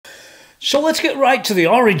So let's get right to the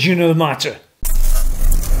origin of the matter.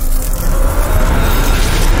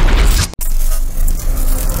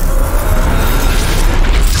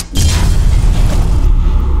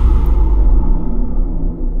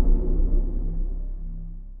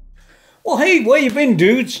 Well, hey, where you been,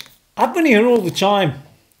 dudes? I've been here all the time.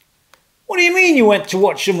 What do you mean you went to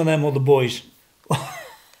watch some of them other boys?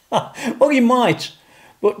 Well, you might,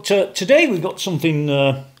 but today we've got something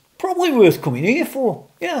probably worth coming here for.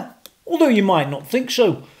 Yeah, although you might not think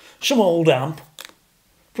so. Some old amp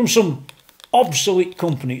from some obsolete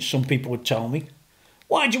company, some people would tell me.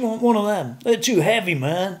 Why'd you want one of them? They're too heavy,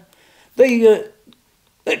 man. They're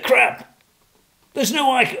crap. There's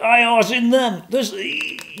no IRs in them.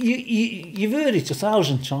 You've heard it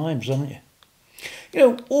 1,000 times, haven't you? You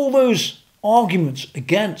know, all those arguments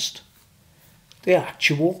against the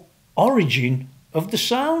actual origin of the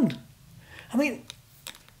sound. I mean,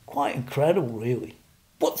 quite incredible, really.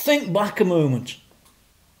 But think back a moment.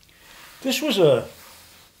 This was a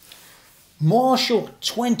Marshall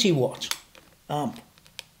 20 watt amp.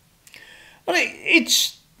 And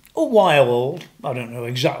it's a while old. I don't know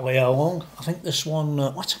exactly how long. I think this one,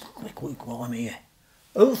 let's have a quick look while I'm here.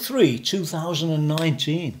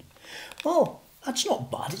 03/2019. Well, that's not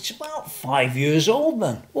bad. It's about 5 years old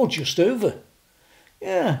then, or just over.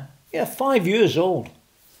 Yeah, 5 years old.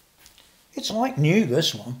 It's like new,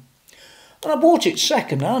 this one. And I bought it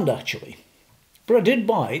second hand, actually. But I did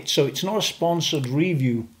buy it, so it's not a sponsored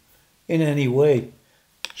review in any way.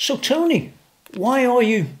 So, Tony, why are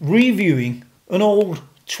you reviewing an old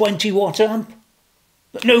 20 watt amp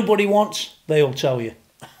that nobody wants? They'll tell you.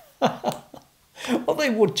 Well, they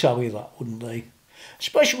would tell you that, wouldn't they?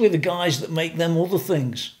 Especially the guys that make them other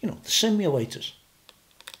things, you know, the simulators.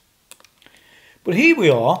 But here we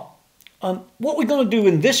are, and what we're going to do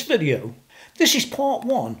in this video, this is part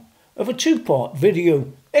one of a two-part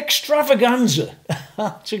video extravaganza,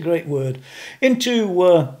 that's a great word,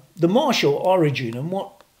 into the Marshall origin and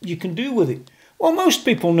what you can do with it. Well, most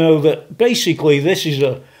people know that basically this is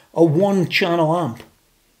a one-channel amp.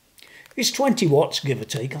 It's 20 watts, give or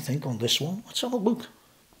take, I think, on this one. Let's have a look.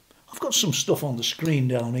 I've got some stuff on the screen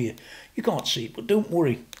down here. You can't see it, but don't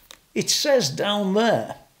worry. It says down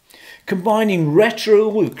there, combining retro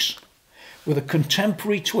looks with a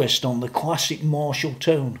contemporary twist on the classic Marshall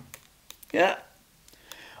tone. Yeah.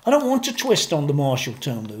 I don't want a twist on the Marshall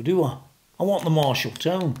tone, though, do I? I want the Marshall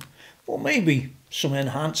tone. Or maybe some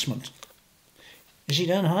enhancement. Is it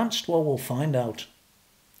enhanced? Well, we'll find out.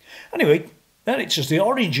 Anyway, then it says the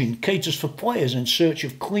origin caters for players in search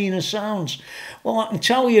of cleaner sounds. Well, I can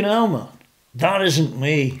tell you now, man, that isn't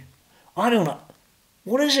me. I don't know.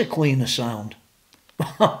 What is a cleaner sound?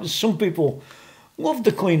 Some people love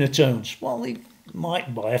the cleaner tones. Well, they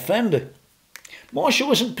might buy a Fender.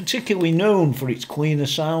 Marshall isn't particularly known for its cleaner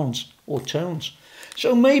sounds or tones.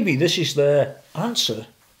 So maybe this is their answer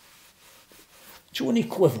to an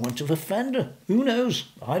equivalent of a Fender. Who knows?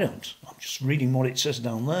 I don't. I'm just reading what it says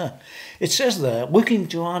down there. It says there, looking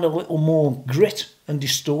to add a little more grit and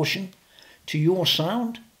distortion to your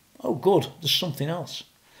sound. Oh good, there's something else.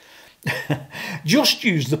 Just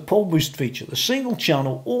use the pole boost feature. The single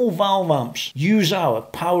channel all valve amps use our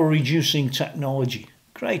power reducing technology.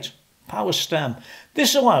 Great. Power stem.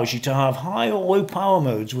 This allows you to have high or low power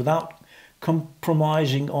modes without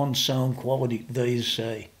compromising on sound quality, they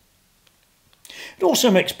say. It also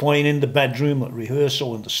makes playing in the bedroom, at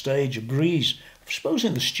rehearsal and the stage a breeze. I suppose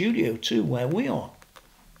in the studio too, where we are.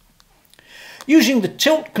 Using the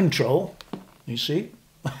tilt control, you see,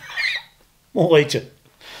 more later.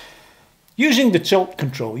 Using the tilt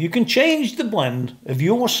control, you can change the blend of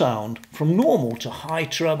your sound from normal to high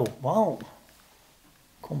treble. Wow,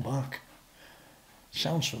 come back.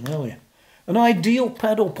 Sounds familiar. An ideal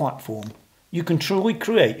pedal platform. You can truly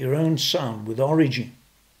create your own sound with Origin.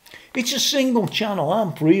 It's a single channel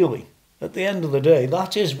amp, really. At the end of the day,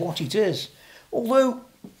 that is what it is. Although,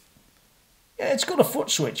 yeah, it's got a foot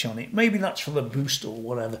switch on it. Maybe that's for the boost or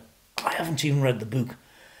whatever. I haven't even read the book.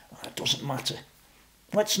 It doesn't matter.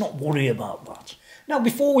 Let's not worry about that. Now,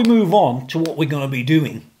 before we move on to what we're going to be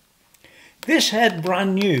doing, this head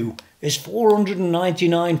brand new is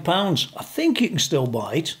 £499. I think you can still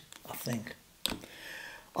buy it. I think.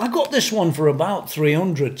 I got this one for about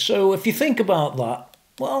 300. So if you think about that,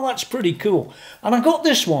 well, that's pretty cool. And I got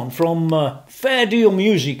this one from Fair Deal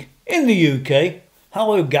Music in the UK.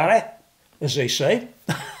 Hello, Gary, as they say.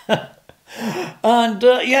 And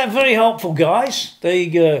yeah, very helpful guys. They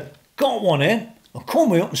got one in and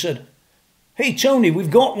called me up and said, "Hey, Tony,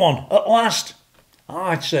 we've got one at last."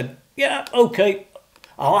 I said, "Yeah, okay,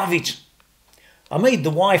 I'll have it." I made the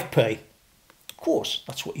wife pay. Of course,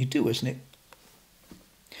 that's what you do, isn't it?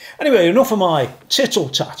 Anyway, enough of my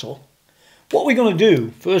tittle-tattle. What we're going to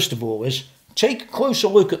do, first of all, is take a closer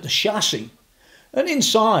look at the chassis and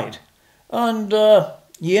inside. And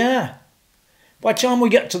yeah, by the time we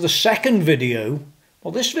get to the second video,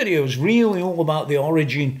 well, this video is really all about the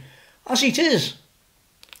origin as it is,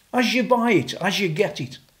 as you buy it, as you get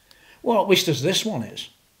it. Well, at least as this one is.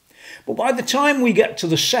 But by the time we get to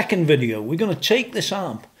the second video, we're going to take this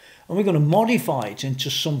amp and we're going to modify it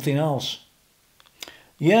into something else.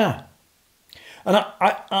 Yeah. And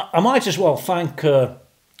I might as well thank, I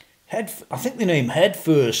think the name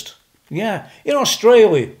Headfirst. Yeah, in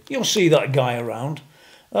Australia, you'll see that guy around.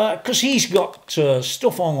 Because he's got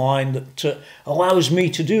stuff online that allows me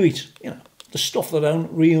to do it. You know, the stuff that I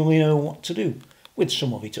don't really know what to do. With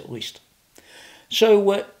some of it at least. So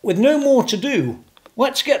with no more to do,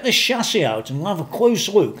 let's get this chassis out and have a close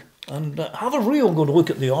look and have a real good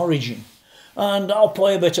look at the origin. And I'll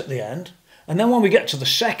play a bit at the end. And then when we get to the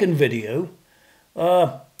second video,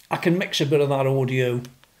 I can mix a bit of that audio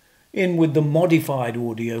in with the modified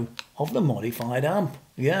audio of the modified amp.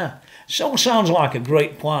 Yeah, so sounds like a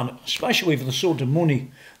great plan, especially for the sort of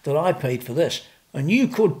money that I paid for this. And you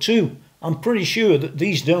could too. I'm pretty sure that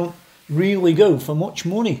these don't really go for much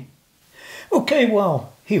money. Okay,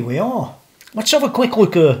 well, here we are. Let's have a quick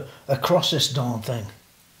look across this darn thing.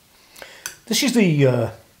 This is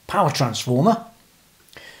the power transformer.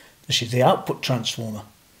 This is the output transformer.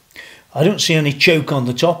 I don't see any choke on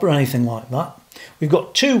the top or anything like that. We've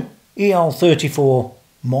got two EL34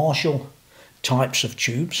 Marshall types of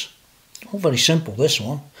tubes. All very simple, this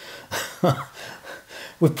one.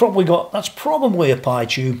 We've probably got, that's probably a pi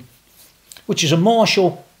tube, which is a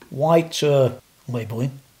Marshall white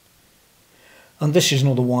labelling. And this is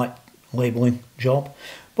another white labelling job.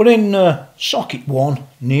 But in socket 1,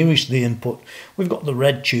 nearest the input, we've got the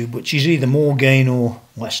red tube, which is either more gain or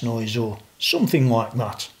less noise or something like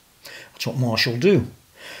that. That's what Marshall do.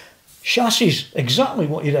 Chassis, exactly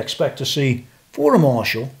what you'd expect to see for a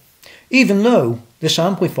Marshall, even though this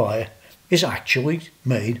amplifier is actually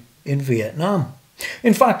made in Vietnam.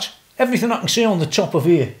 In fact, everything I can see on the top of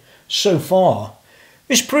here so far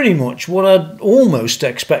is pretty much what I'd almost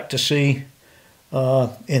expect to see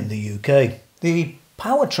in the UK. The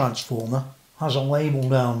power transformer has a label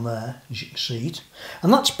down there, as you can see it,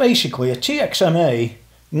 and that's basically a TXMA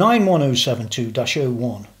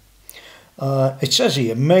 91072-01. It says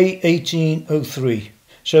here May 1803,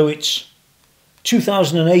 so it's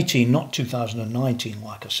 2018, not 2019,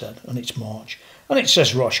 like I said, and it's March, and it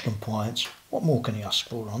says ROSH compliance. What more can you ask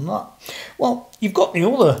for on that? Well, you've got the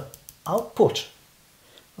other output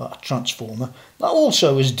transformer that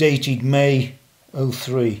also is dated May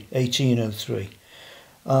 1803,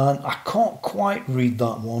 and I can't quite read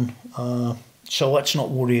that one, so let's not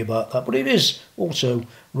worry about that, but it is also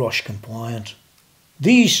ROSH compliant.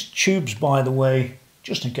 These tubes, by the way,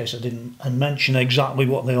 just in case I didn't mention exactly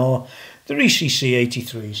what they are, they're ECC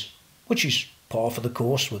 83s, which is par for the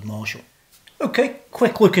course with Marshall. Okay,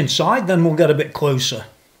 quick look inside, then we'll get a bit closer.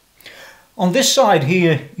 On this side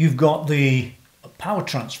here, you've got the power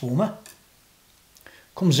transformer.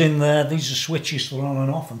 Comes in there, these are switches for on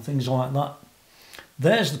and off and things like that.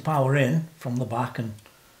 There's the power in from the back, and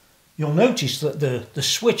you'll notice that the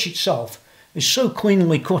switch itself is so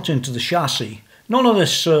cleanly cut into the chassis. None of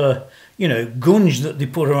this, you know, gunge that they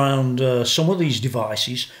put around some of these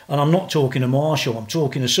devices, and I'm not talking of Marshall, I'm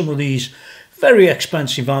talking of some of these very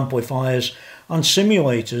expensive amplifiers and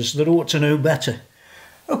simulators that ought to know better.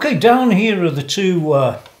 Okay, down here are the two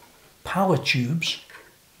power tubes.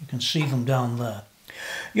 You can see them down there.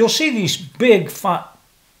 You'll see these big fat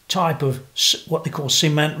type of what they call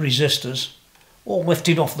cement resistors all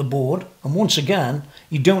lifted off the board, and once again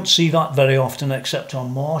you don't see that very often except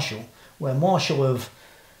on Marshall, where Marshall have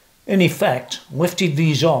in effect lifted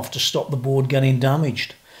these off to stop the board getting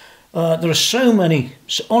damaged. There are so many,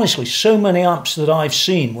 honestly, so many amps that I've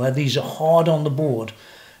seen where these are hard on the board.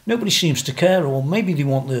 Nobody seems to care, or maybe they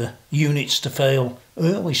want the units to fail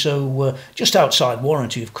early, so just outside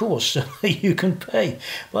warranty, of course, so you can pay.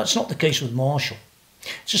 But that's not the case with Marshall.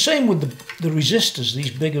 It's the same with the resistors, these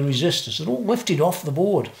bigger resistors. They're all lifted off the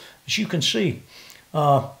board, as you can see.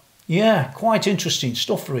 Yeah, quite interesting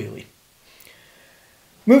stuff, really.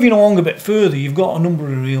 Moving along a bit further, you've got a number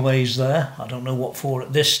of relays there. I don't know what for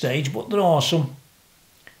at this stage, but there are some.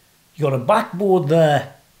 You've got a backboard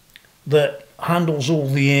there that handles all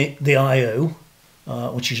the I/O,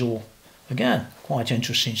 which is all, again, quite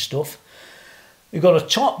interesting stuff. You've got a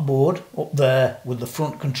top board up there with the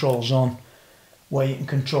front controls on, where you can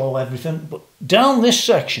control everything. But down this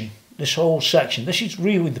section, this whole section, this is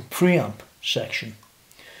really the preamp section.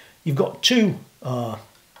 You've got two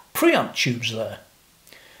preamp tubes there.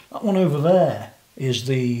 That one over there is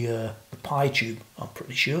the pi tube, I'm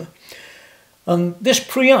pretty sure. And this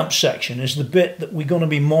preamp section is the bit that we're going to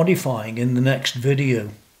be modifying in the next video.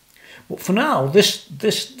 But for now, this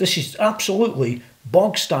is absolutely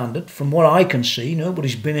bog standard from what I can see.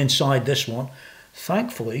 Nobody's been inside this one,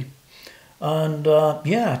 thankfully. And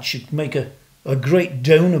yeah, it should make a great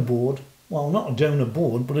donor board. Well, not a donor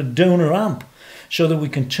board, but a donor amp, so that we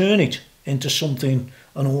can turn it into something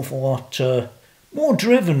an awful lot more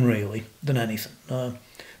driven, really, than anything.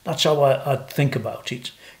 That's how I think about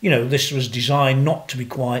it. You know, this was designed not to be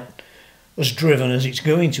quite as driven as it's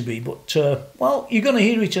going to be, but, well, you're going to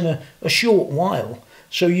hear it in a short while,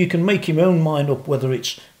 so you can make your own mind up whether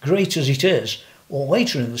it's great as it is, or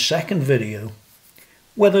later in the second video,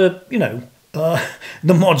 whether, you know,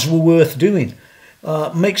 the mods were worth doing.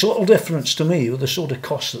 Makes a little difference to me with the sort of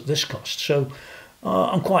cost that this costs, so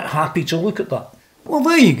I'm quite happy to look at that. Well,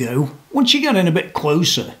 there you go. Once you get in a bit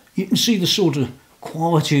closer, you can see the sort of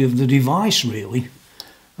quality of the device, really.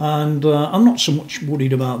 And I'm not so much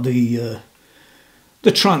worried about the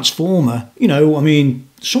transformer. You know, I mean,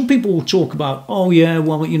 some people will talk about, oh yeah,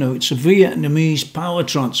 well, you know, it's a Vietnamese power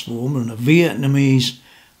transformer and a Vietnamese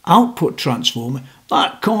output transformer.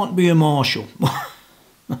 That can't be a Marshall.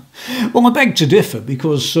 Well, I beg to differ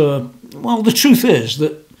because, well, the truth is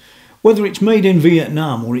that whether it's made in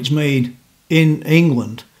Vietnam or it's made in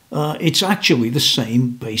England, it's actually the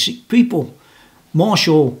same basic people.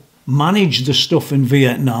 Marshall managed the stuff in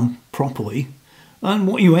Vietnam properly, and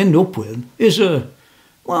what you end up with is a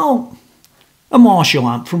Marshall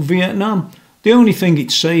amp from Vietnam. The only thing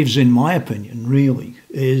it saves, in my opinion, really,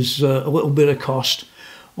 is a little bit of cost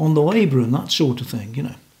on the labour and that sort of thing, you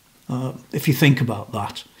know. If you think about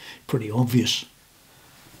that, pretty obvious.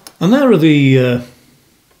 And there are the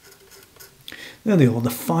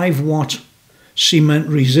 5-watt cement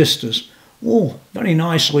resistors, all very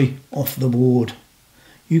nicely off the board.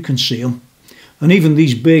 You can see them. And even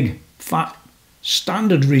these big, fat,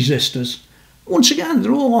 standard resistors, once again,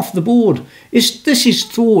 they're all off the board. This is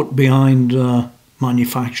thought behind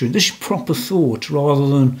manufacturing. This is proper thought rather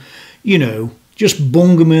than, you know, just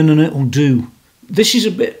bung them in and it'll do. This is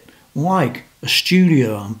a bit like a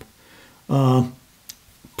studio amp,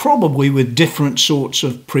 probably with different sorts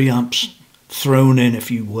of preamps thrown in, if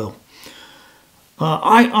you will.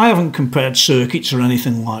 I haven't compared circuits or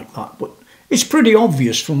anything like that, but it's pretty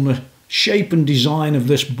obvious from the shape and design of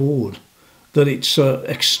this board that it's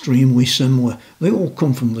extremely similar. They all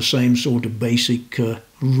come from the same sort of basic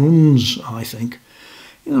runs, I think.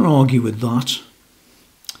 You can't argue with that.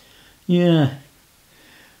 Yeah.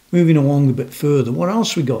 Moving along a bit further, what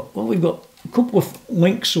else we got? Well, we've got a couple of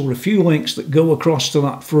links, or a few links, that go across to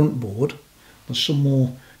that front board. There's some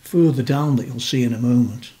more further down that you'll see in a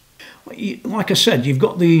moment. Like I said, you've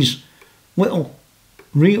got these little,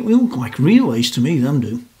 they look like relays to me, them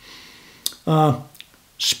do.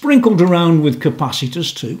 Sprinkled around with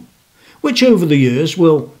capacitors too, which over the years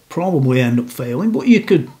will probably end up failing, but you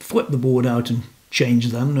could flip the board out and change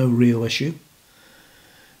them, no real issue.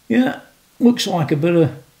 Yeah, looks like a bit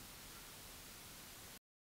of...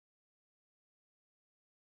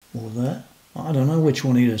 or there. I don't know which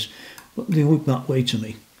one it is, but they look that way to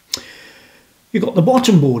me. You've got the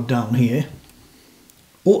bottom board down here.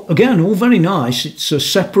 Again, all very nice. It's a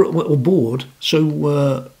separate little board,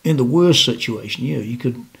 so in the worst situation, yeah, you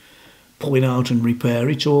could pull it out and repair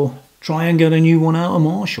it, or try and get a new one out of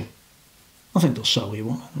Marshall. I think they'll sell you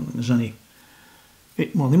one. I don't think there's any...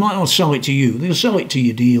 well, they might not sell it to you. They'll sell it to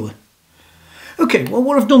your dealer. Okay, well,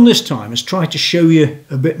 what I've done this time is try to show you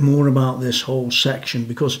a bit more about this whole section,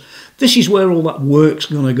 because this is where all that work's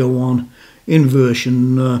going to go on in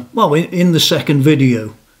version, well, in the second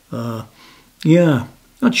video. Yeah,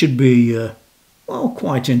 that should be, well,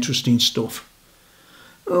 quite interesting stuff.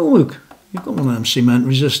 Oh, look, you've got one of them cement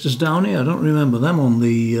resistors down here. I don't remember them on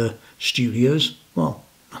the studios. Well,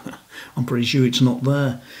 I'm pretty sure it's not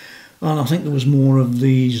there. And I think there was more of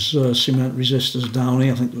these cement resistors down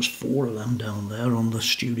here. I think there was 4 of them down there on the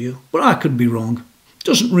studio. But I could be wrong.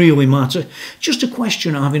 Doesn't really matter. Just a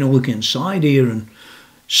question of having a look inside here and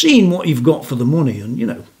seeing what you've got for the money. And, you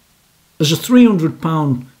know, as a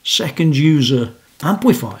 £300 second user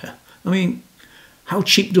amplifier, I mean, how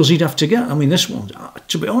cheap does it have to get? I mean, this one,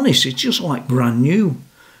 to be honest, it's just like brand new.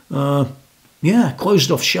 Yeah, closed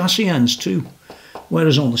off chassis ends too.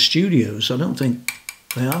 Whereas on the studios, I don't think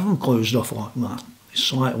they have them closed off like that. It's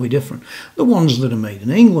slightly different. The ones that are made in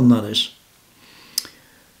England, that is.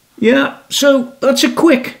 Yeah, so that's a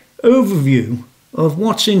quick overview of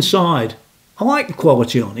what's inside. I like the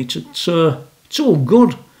quality on it. It's all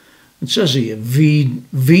good. It says here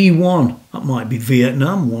V1. That might be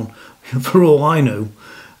Vietnam one, for all I know.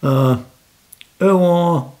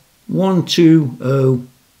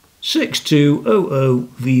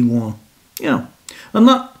 OR1206200V1. Yeah, and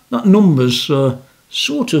that number's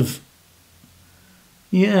sort of,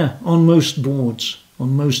 yeah, on most boards,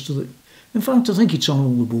 on most of the, in fact I think it's on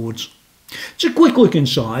all the boards. It's a quick look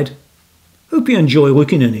inside. Hope you enjoy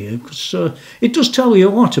looking in here, because it does tell you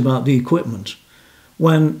a lot about the equipment,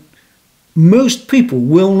 when most people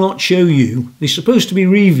will not show you. They're supposed to be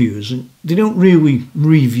reviewers, and they don't really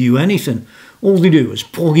review anything. All they do is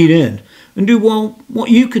plug it in and do, well, what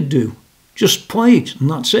you could do. Just play it, and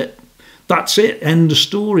that's it. That's it, end of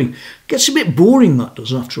story. Gets a bit boring, that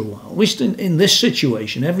does, after a while. At least in this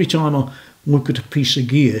situation, every time I look at a piece of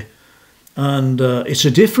gear, and it's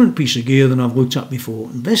a different piece of gear than I've looked at before.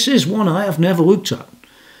 And this is one I have never looked at.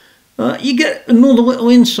 You get another little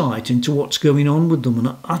insight into what's going on with them,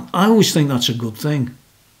 and I always think that's a good thing.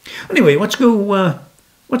 Anyway, let's go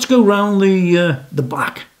round the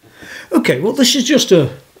back. Okay, well, this is just a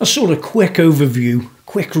sort of quick overview,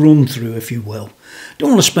 quick run through, if you will.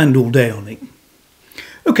 Don't want to spend all day on it.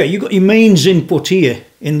 Okay, you've got your mains input here.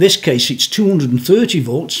 In this case, it's 230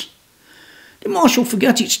 volts. Did Marshall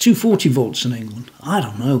forget it's 240 volts in England? I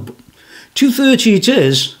don't know, but 230 it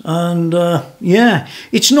is, and yeah,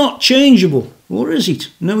 it's not changeable, or is it?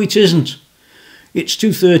 No, it isn't. It's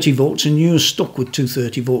 230 volts, and you're stuck with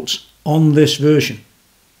 230 volts on this version.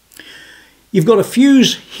 You've got a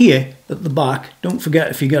fuse here at the back. Don't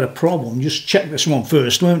forget, if you get a problem, just check this one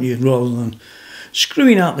first, won't you, rather than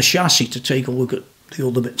screwing out the chassis to take a look at the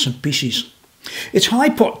other bits and pieces. It's high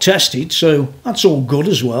pot tested, so that's all good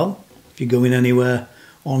as well. If you're going anywhere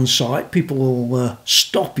on site, people will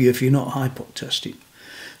stop you if you're not high pot tested.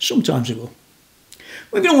 Sometimes they will.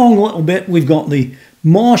 Moving along a little bit, we've got the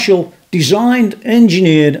Marshall designed,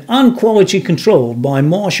 engineered and quality controlled by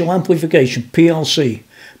Marshall Amplification PLC,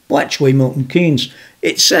 Bletchley, Milton Keynes.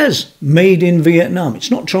 It says made in Vietnam.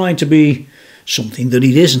 It's not trying to be something that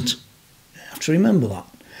it isn't. You have to remember that.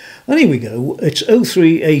 And here we go, it's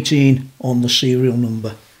 0318 on the serial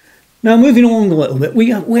number. Now, moving along a little bit, we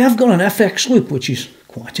have got an FX loop, which is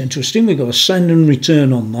quite interesting. We've got a send and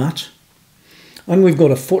return on that. And we've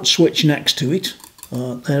got a foot switch next to it.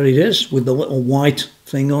 There it is, with the little white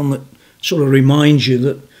thing on that sort of reminds you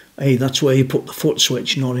that, hey, that's where you put the foot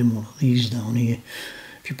switch, not in one of these down here.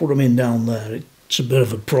 If you put them in down there, it's a bit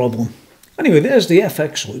of a problem. Anyway, there's the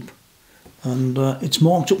FX loop. And it's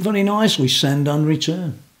marked up very nicely, send and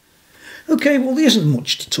return. Okay, well, there isn't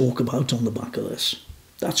much to talk about on the back of this.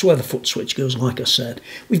 That's where the foot switch goes, like I said.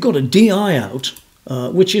 We've got a DI out,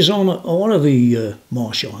 which is on a lot of the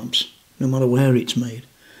Marshall amps, no matter where it's made.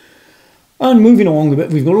 And moving along a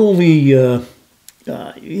bit, we've got all the,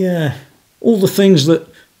 all the things that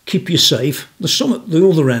keep you safe. There's some at the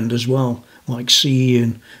other end as well, like C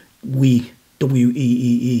and WEE,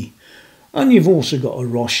 W-E-E-E. And you've also got a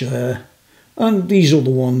Roche there. And these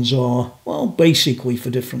other ones are, well, basically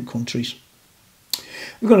for different countries.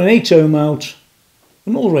 We've got an 8 ohm out,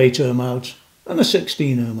 another 8 ohm out, and a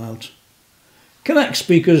 16 ohm out. Connect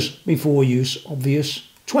speakers before use, obvious.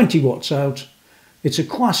 20 watts out. It's a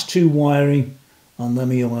class 2 wiring, and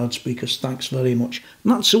them here loudspeakers, thanks very much.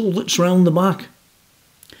 And that's all that's round the back.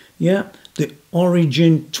 Yeah, the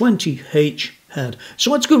Origin 20H head.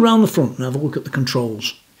 So let's go round the front and have a look at the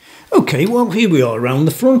controls. Okay, well, here we are round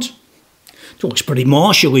the front. It looks pretty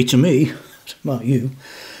Marshall-y to me. What about you?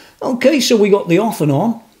 Okay, so we got the off and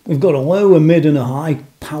on. We've got a low, a mid and a high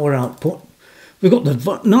power output. We've got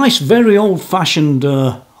the nice, very old-fashioned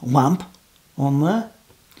lamp on there.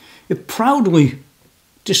 It proudly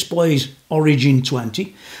displays Origin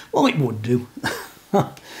 20. Well, it would do.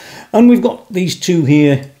 And we've got these two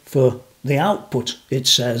here for the output, it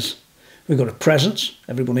says. We've got a presence,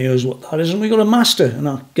 everybody knows what that is, and we've got a master, and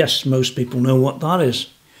I guess most people know what that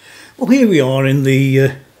is. Well, here we are in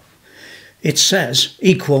the, it says,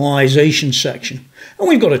 equalisation section. And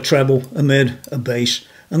we've got a treble, a mid, a bass,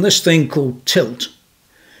 and this thing called tilt,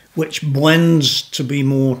 which blends to be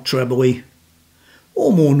more trebly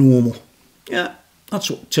or more normal. Yeah, that's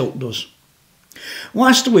what tilt does.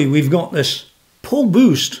 Lastly, we've got this pull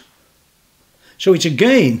boost. So it's a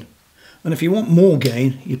gain, and if you want more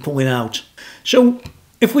gain, you pull it out. So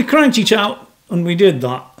if we cranked it out, and we did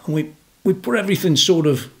that, and we put everything sort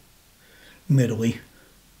of middly.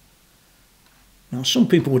 Now, some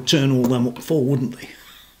people would turn all them up full, wouldn't they?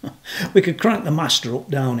 We could crank the master up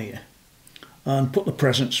down here and put the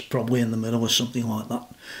presence probably in the middle or something like that.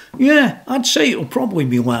 Yeah, I'd say it'll probably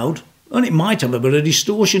be loud, and it might have a bit of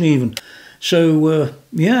distortion even. So,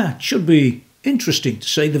 yeah, it should be interesting to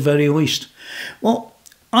say the very least. Well,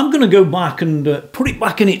 I'm going to go back and put it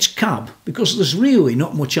back in its cab, because there's really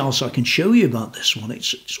not much else I can show you about this one.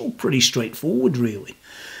 It's all pretty straightforward, really.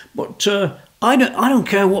 But I don't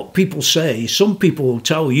care what people say. Some people will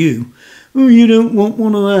tell you, oh, you don't want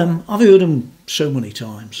one of them. I've heard them so many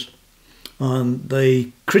times. And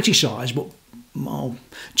they criticise, but well,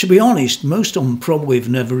 to be honest, most of them probably have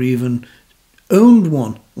never even owned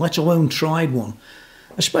one, let alone tried one.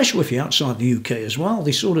 Especially if you're outside the UK as well.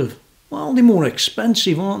 They sort of, well, they're more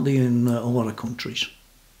expensive, aren't they, in a lot of countries?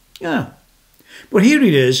 Yeah. But here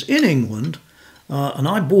it is in England, and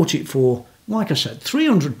I bought it for, like I said,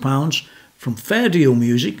 £300 from Fair Deal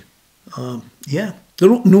Music. Yeah,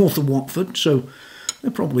 they're up north of Watford, so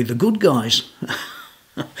they're probably the good guys.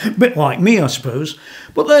 A bit like me, I suppose.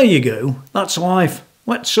 But there you go. That's life.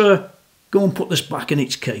 Let's go and put this back in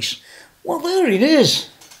its case. Well, there it is.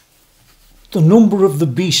 The number of the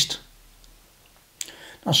beast.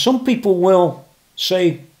 Now, some people will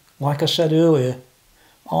say, like I said earlier,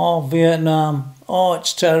 oh, Vietnam, oh,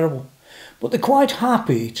 it's terrible. But they're quite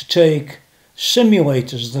happy to take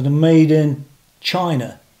simulators that are made in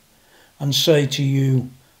China and say to you,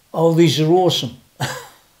 oh, these are awesome.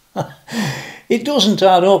 It doesn't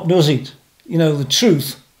add up, does it? You know, the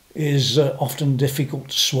truth is often difficult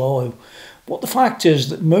to swallow. But the fact is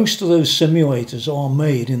that most of those simulators are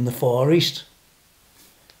made in the Far East.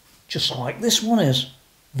 Just like this one is,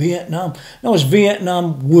 Vietnam. Now, is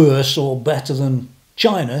Vietnam worse or better than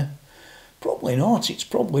China? Probably not. It's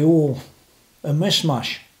probably all a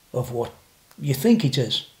mismatch of what you think it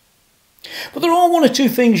is. But there are one or two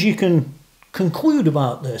things you can conclude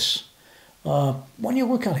about this when you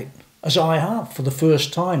look at it, as I have for the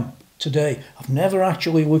first time today. I've never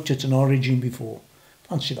actually looked at an origin before.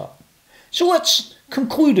 Fancy that. So let's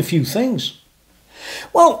conclude a few things.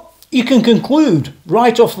 Well, you can conclude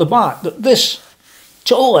right off the bat that this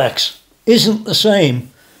Tolex isn't the same,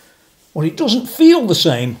 or it doesn't feel the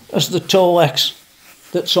same as the Tolex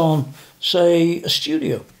that's on, say, a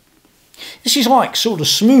studio. This is like sort of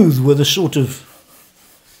smooth with a sort of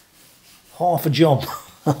half a job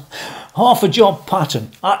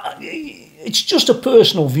pattern. It's just a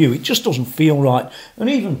personal view. It just doesn't feel right. And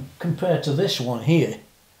even compared to this one here,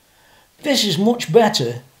 this is much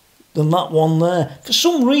better than that one there. For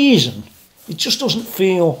some reason, it just doesn't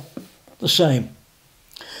feel the same.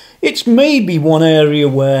 It's maybe one area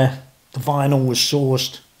where the vinyl was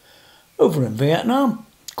sourced over in Vietnam.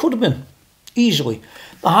 Could have been, easily.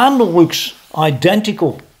 The handle looks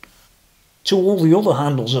identical to all the other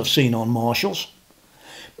handles I've seen on Marshalls.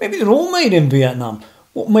 Maybe they're all made in Vietnam.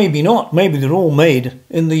 Well, maybe not. Maybe they're all made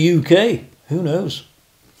in the UK. Who knows?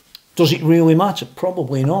 Does it really matter?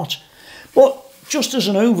 Probably not. But just as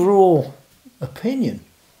an overall opinion,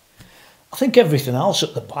 I think everything else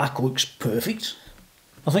at the back looks perfect.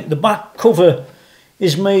 I think the back cover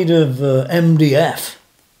is made of MDF,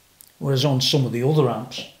 whereas on some of the other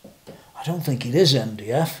amps, I don't think it is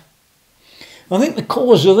MDF. I think the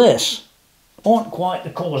colours of this aren't quite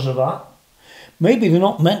the colours of that. Maybe they're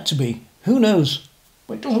not meant to be. Who knows?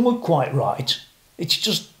 But it doesn't look quite right. It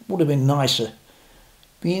just would have been nicer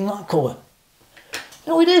being that colour.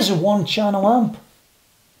 Now, it is a one-channel amp.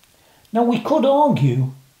 Now, we could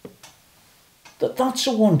argue that that's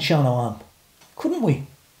a one-channel amp, couldn't we?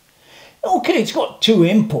 Okay, it's got two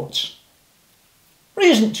inputs. But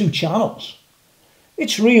it isn't two channels.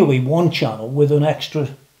 It's really one channel with an extra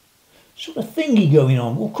sort of thingy going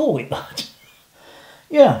on. We'll call it that.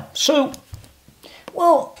 Yeah, so,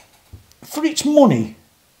 well, for its money,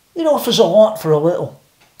 it offers a lot for a little.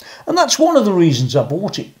 And that's one of the reasons I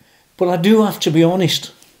bought it. But I do have to be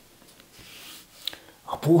honest.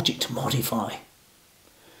 I bought it to modify.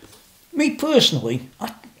 Me personally,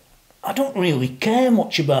 I don't really care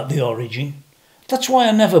much about the origin. That's why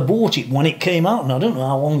I never bought it when it came out. And I don't know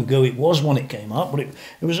how long ago it was when it came out, but it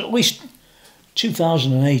was at least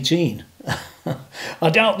 2018. I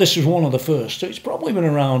doubt this was one of the first. So it's probably been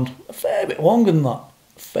around a fair bit longer than that.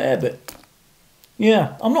 A fair bit.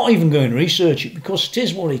 Yeah, I'm not even going to research it because it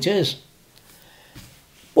is what it is.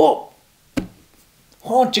 But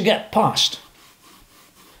hard to get past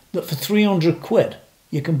that for 300 quid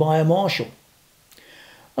you can buy a Marshall.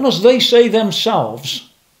 And as they say themselves,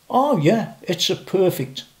 oh yeah, it's a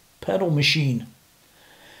perfect pedal machine.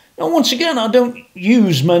 Now once again, I don't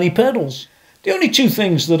use many pedals. The only two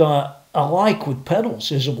things that I like with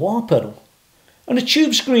pedals is a wah pedal and a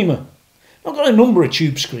tube screamer. I've got a number of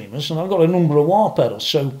tube screamers and I've got a number of wah pedals,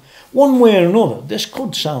 so one way or another this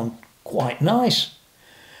could sound quite nice.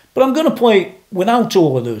 But I'm going to play without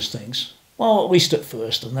all of those things, well, at least at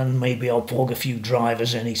first, and then maybe I'll plug a few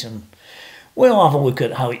drivers in it and we'll have a look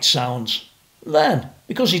at how it sounds then,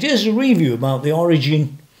 because it is a review about the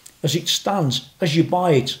origin as it stands, as you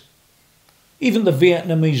buy it. Even the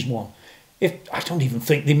Vietnamese one. I don't even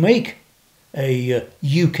think they make a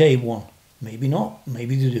UK one. Maybe not,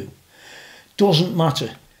 maybe they do. Doesn't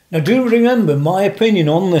matter. Now do remember, my opinion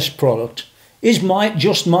on this product is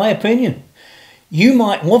just my opinion. You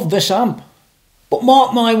might love this amp, but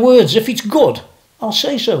mark my words, if it's good, I'll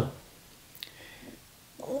say so.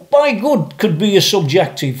 By good could be a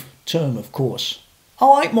subjective term, of course. I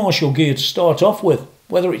like Marshall gear to start off with,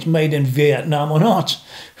 whether it's made in Vietnam or not.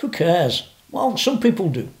 Who cares? Well, some people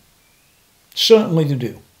do. Certainly they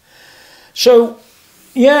do. So,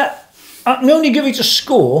 yeah, I can only give it a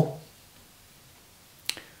score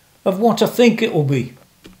of what I think it will be.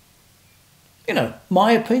 You know,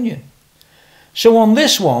 my opinion. So on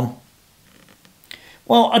this one,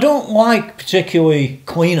 well, I don't like particularly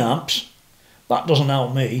clean amps. That doesn't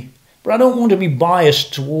help me. But I don't want to be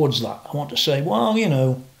biased towards that. I want to say, well, you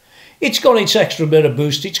know, it's got its extra bit of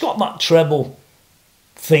boost. It's got that treble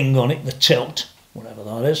thing on it, the tilt, whatever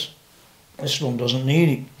that is. This one doesn't need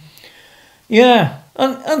it. Yeah,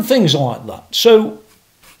 and things like that. So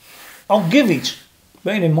I'll give it,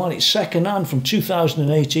 bearing in mind it's second hand from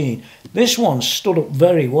 2018, this one stood up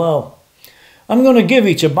very well. I'm going to give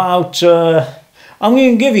it about, I'm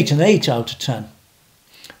going to give it an 8 out of 10.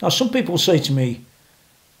 Now some people say to me,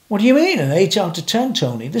 what do you mean an 8 out of 10,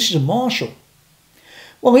 Tony? This is a Marshall.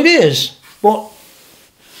 Well, it is, but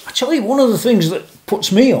I tell you, one of the things that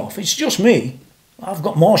puts me off, it's just me, I've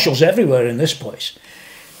got Marshalls everywhere in this place,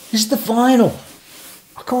 is the vinyl.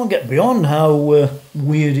 I can't get beyond how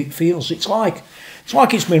weird it feels. It's like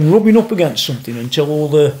it's been rubbing up against something until all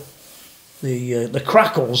the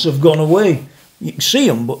crackles have gone away. You can see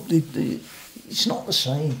them, but it's not the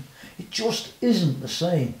same. It just isn't the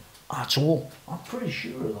same at all. I'm pretty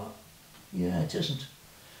sure of that. Yeah, it isn't.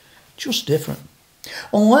 Just different.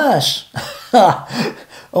 Unless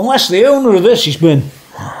the owner of this has been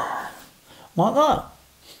like that.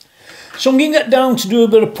 So I'm going to get down to do a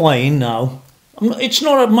bit of playing now. It's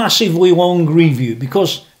not a massively long review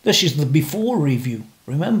because this is the before review.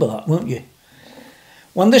 Remember that, won't you?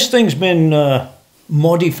 When this thing's been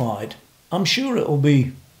modified, I'm sure it'll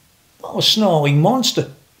be, well, a snarling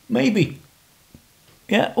monster. Maybe.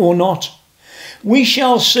 Yeah, or not. We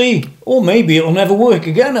shall see. Or maybe it'll never work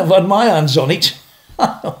again. I've had my hands on it.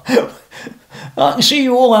 I can see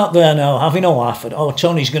you all out there now having a laugh at, oh,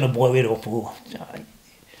 Tony's going to blow it up. Oh,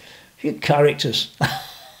 you characters.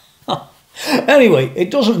 Anyway, it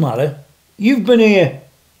doesn't matter. You've been here.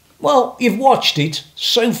 Well, you've watched it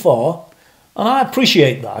so far, and I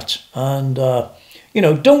appreciate that. And, you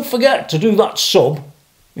know, don't forget to do that sub.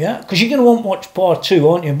 Yeah, because you're going to want to watch part 2,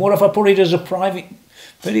 aren't you? What if I put it as a private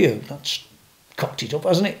video? That's cocked it up,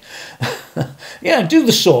 hasn't it? Yeah, do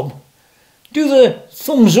the sub. Do the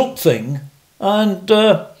thumbs up thing and,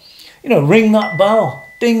 you know, ring that bell.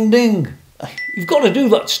 Ding, ding. You've got to do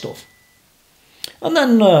that stuff. And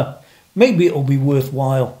then maybe it'll be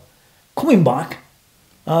worthwhile coming back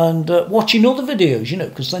and watching other videos, you know,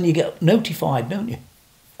 because then you get notified, don't you?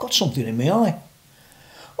 I've got something in my eye.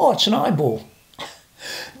 Oh, it's an eyeball.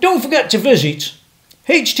 Don't forget to visit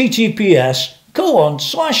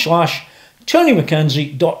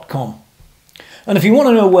https://tonymackenzie.com. And if you want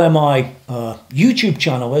to know where my YouTube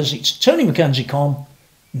channel is, it's TonyMackenzieCom,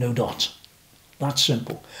 no dot. That's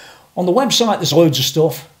simple. On the website, there's loads of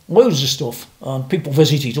stuff, and people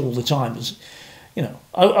visit it all the time. There's, you know,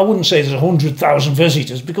 I wouldn't say there's 100,000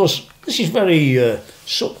 visitors because this is very,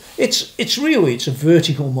 it's a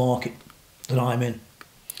vertical market that I'm in.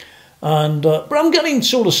 And but I'm getting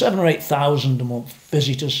sort of 7,000 or 8,000 a month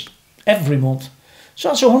visitors every month. So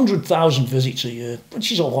that's 100,000 visits a year,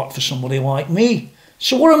 which is a lot for somebody like me.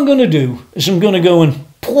 So what I'm going to do is I'm going to go and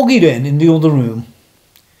plug it in the other room.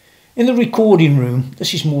 In the recording room,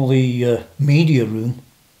 this is more the media room,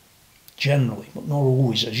 generally, but not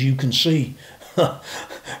always, as you can see.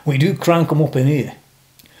 We do crank them up in here.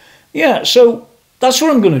 Yeah, so that's what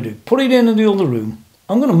I'm going to do. Put it in the other room.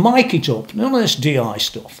 I'm going to mic it up, none of this DI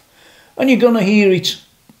stuff. And you're going to hear it,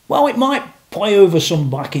 well, it might play over some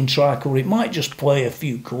backing track, or it might just play a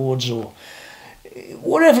few chords, or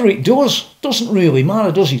whatever it does, doesn't really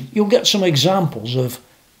matter, does it? You'll get some examples of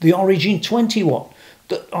the Origin 20 watt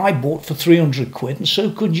that I bought for 300 quid, and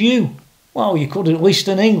so could you. Well, you could, at least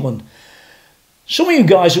in England. Some of you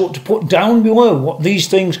guys ought to put down below what these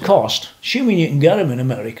things cost, assuming you can get them in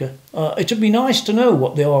America. It'd be nice to know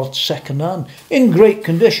what they are second hand, in great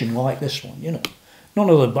condition like this one, you know. None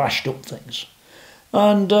of the bashed up things.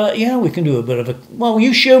 And yeah, we can do a bit of a, well,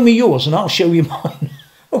 you show me yours and I'll show you mine.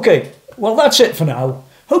 Okay, well, that's it for now.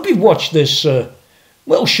 Hope you've watched this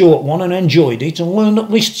little short one and enjoyed it and learned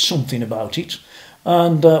at least something about it.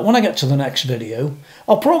 And when I get to the next video,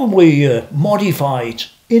 I'll probably modify it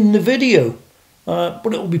in the video, but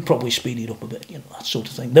it will be probably speeded up a bit, you know, that sort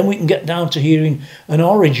of thing. Then we can get down to hearing an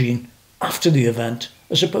origin after the event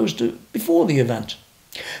as opposed to before the event.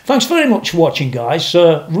 Thanks very much for watching, guys.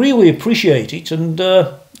 Really appreciate it. And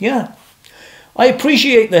yeah, I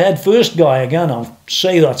appreciate the headfirst guy again. I'll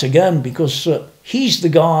say that again because he's the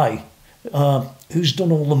guy who's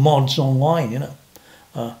done all the mods online, you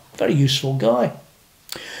know. Very useful guy.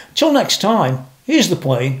 Till next time, here's the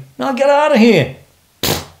plane. Now get out of here.